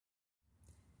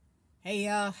Hey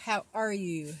y'all, how are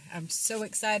you? I'm so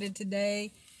excited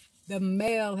today. The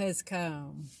mail has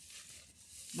come.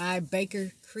 My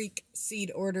Baker Creek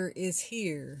seed order is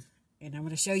here, and I'm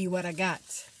going to show you what I got.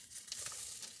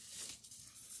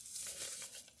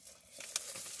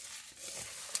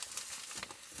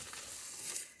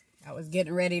 I was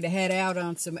getting ready to head out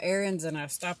on some errands, and I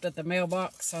stopped at the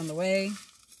mailbox on the way,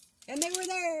 and they were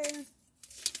there.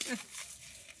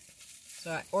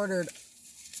 So I ordered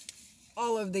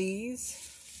all of these.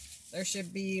 There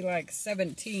should be like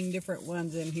 17 different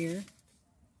ones in here.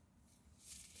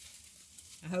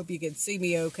 I hope you can see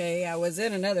me okay. I was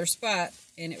in another spot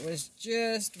and it was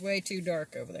just way too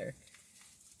dark over there.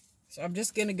 So I'm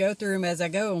just going to go through them as I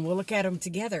go and we'll look at them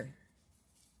together.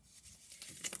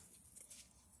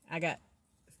 I got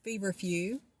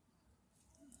Feverfew.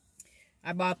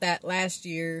 I bought that last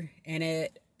year and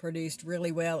it produced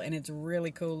really well, and it's a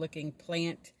really cool looking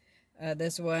plant.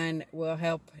 This one will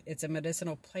help. It's a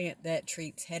medicinal plant that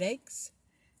treats headaches.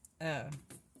 So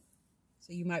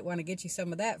you might want to get you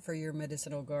some of that for your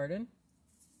medicinal garden.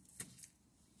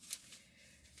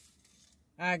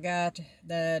 I got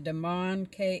the Demon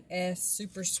KS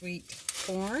Super Sweet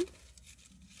Corn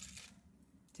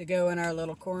to go in our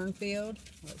little cornfield.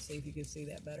 Let's see if you can see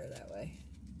that better that way.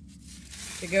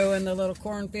 To go in the little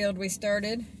cornfield we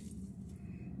started.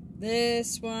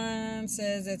 This one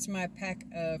says it's my pack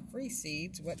of free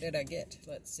seeds. What did I get?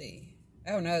 Let's see.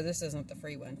 Oh no, this isn't the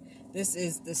free one. This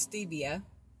is the stevia.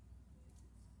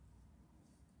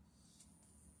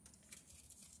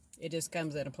 It just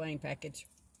comes in a plain package.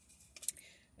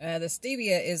 The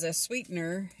stevia is a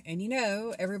sweetener, and you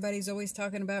know, everybody's always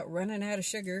talking about running out of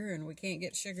sugar, and we can't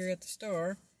get sugar at the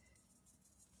store.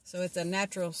 So it's a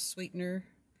natural sweetener.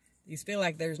 You feel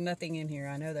like there's nothing in here.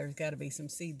 I know there's got to be some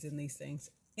seeds in these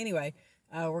things. Anyway,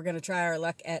 we're going to try our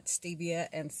luck at stevia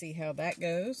and see how that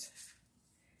goes.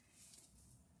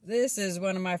 This is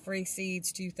one of my free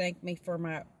seeds to thank me for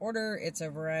my order. It's a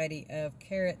variety of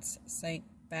carrots, St.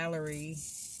 Valerie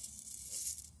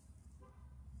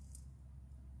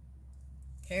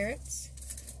carrots.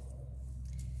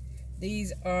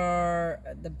 These are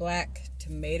the black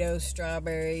tomato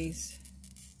strawberries.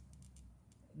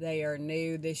 They are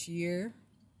new this year.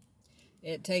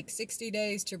 It takes 60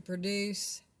 days to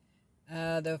produce.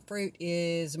 The fruit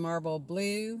is marble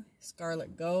blue,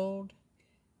 scarlet gold,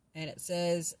 and it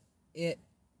says it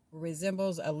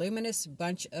resembles a luminous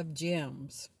bunch of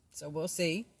gems. So we'll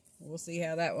see. We'll see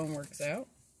how that one works out.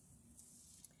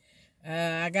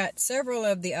 I got several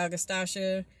of the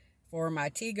Augustaceae for my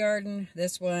tea garden.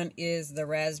 This one is the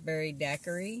raspberry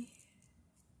daiquiri.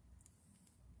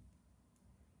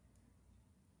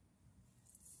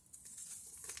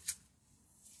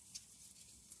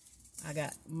 I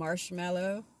got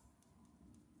marshmallow.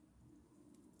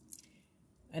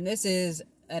 And this is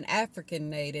an African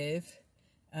native.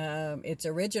 Its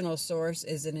original source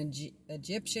is an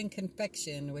Egyptian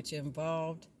confection which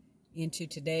evolved into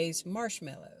today's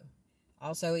marshmallow,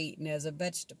 also eaten as a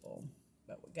vegetable.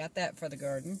 But we got that for the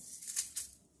garden.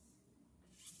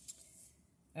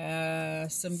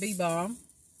 Some bee balm.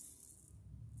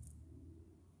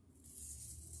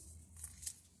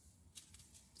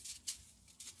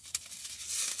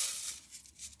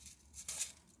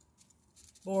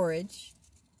 Borage.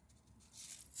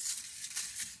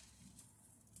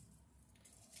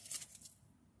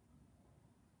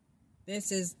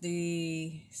 This is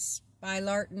the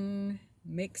Spylarton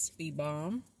Mix Bee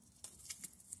Balm.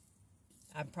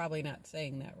 I'm probably not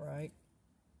saying that right.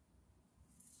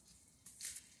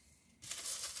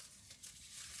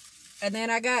 And then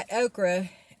I got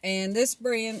okra, and this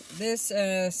brand,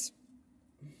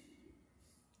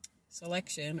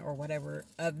 selection or whatever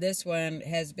of this one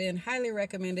has been highly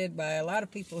recommended by a lot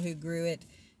of people who grew it.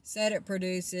 Said it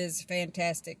produces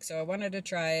fantastic, so I wanted to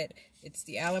try it. It's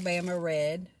the Alabama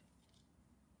Red.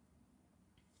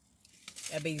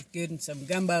 That'd be good in some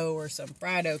gumbo or some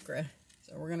fried okra.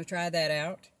 So we're going to try that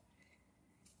out.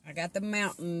 I got the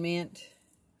Mountain Mint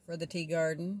for the tea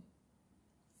garden.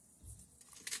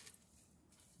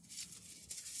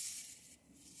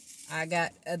 I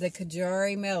got the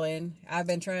Kajari melon. I've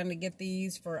been trying to get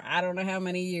these for I don't know how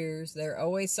many years. They're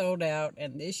always sold out.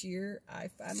 And this year, I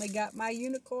finally got my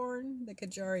unicorn, the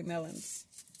Kajari melons.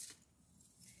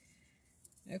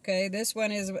 Okay, this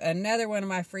one is another one of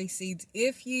my free seeds.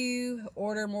 If you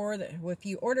order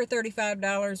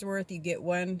 $35 worth, you get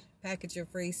one package of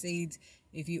free seeds.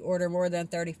 If you order more than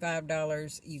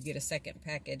 $35, you get a second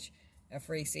package of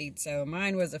free seeds. So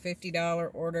mine was a $50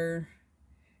 order.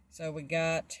 So we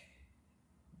got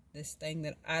this thing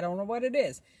that I don't know what it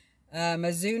is.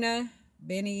 Mizuna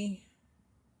Benny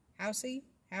Housey,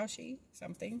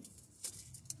 something.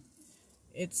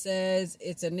 It says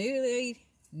it's a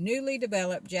newly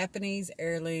developed Japanese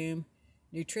heirloom.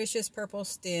 Nutritious purple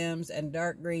stems and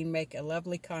dark green make a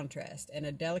lovely contrast, and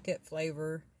a delicate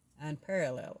flavor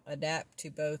unparalleled. Adapt to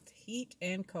both heat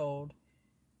and cold.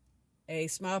 A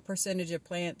small percentage of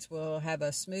plants will have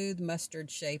a smooth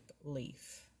mustard-shaped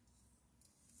leaf.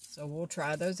 So we'll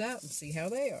try those out and see how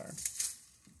they are.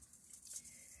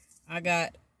 I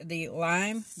got the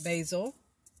lime basil.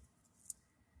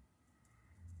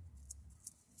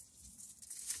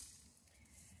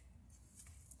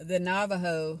 The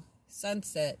Navajo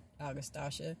Sunset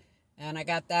Augustacia, and I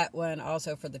got that one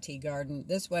also for the tea garden.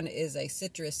 This one is a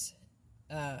citrus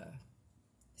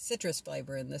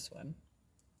flavor in this one.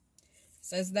 It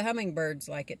says the hummingbirds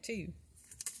like it too.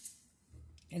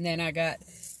 And then I got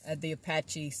the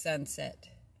Apache Sunset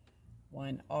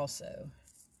one also.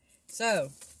 So,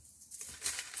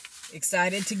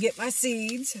 excited to get my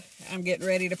seeds. I'm getting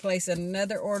ready to place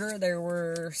another order. There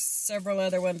were several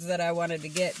other ones that I wanted to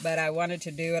get, but I wanted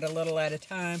to do it a little at a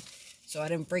time so I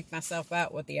didn't freak myself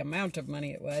out with the amount of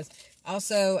money it was.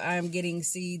 Also, I'm getting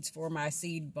seeds for my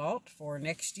seed vault for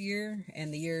next year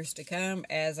and the years to come.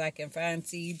 As I can find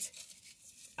seeds,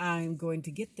 I'm going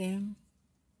to get them.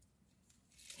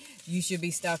 You should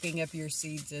be stocking up your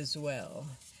seeds as well.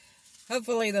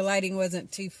 Hopefully the lighting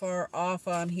wasn't too far off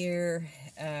on here.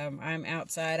 I'm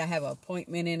outside. I have an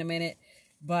appointment in a minute,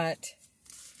 but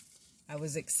I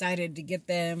was excited to get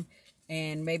them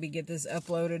and maybe get this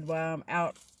uploaded while I'm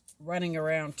out running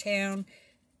around town.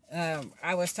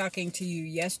 I was talking to you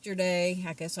yesterday.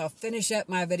 I guess I'll finish up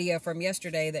my video from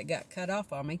yesterday that got cut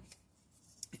off on me.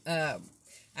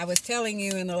 I was telling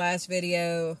you in the last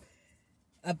video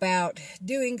about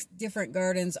doing different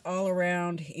gardens all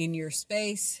around in your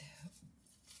space.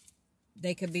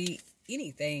 They could be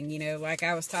anything, you know, like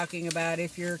I was talking about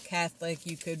if you're Catholic,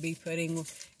 you could be putting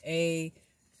a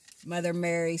Mother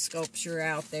Mary sculpture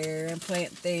out there and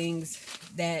plant things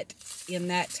that in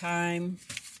that time,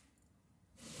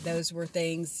 those were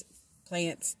things,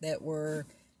 plants that were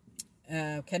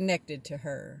connected to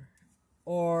her.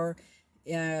 Or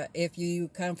if you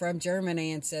come from German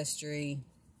ancestry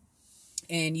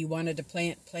and you wanted to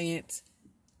plant plants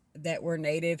that were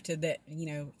native to that, you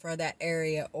know, for that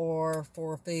area, or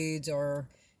for foods or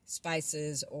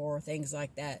spices or things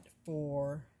like that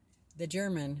for the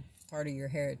German part of your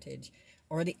heritage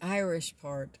or the Irish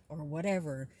part or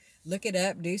whatever. Look it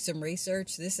up, do some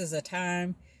research. This is a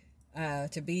time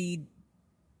to be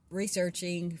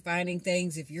researching, finding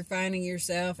things. If you're finding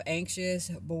yourself anxious,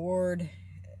 bored,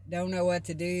 don't know what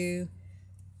to do,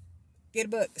 get a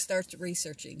book, start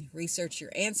researching. Research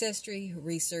your ancestry,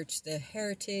 research the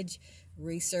heritage,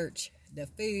 research the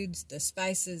foods, the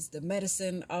spices, the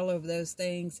medicine, all of those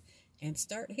things, and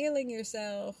start healing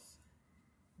yourself.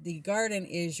 The garden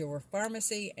is your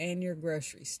pharmacy and your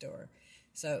grocery store.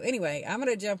 So anyway, I'm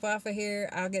going to jump off of here.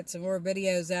 I'll get some more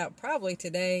videos out probably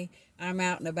today. I'm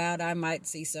out and about. I might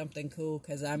see something cool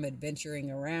because I'm adventuring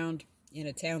around in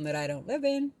a town that I don't live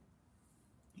in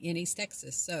East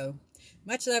Texas. So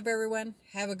much love, everyone.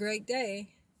 Have a great day.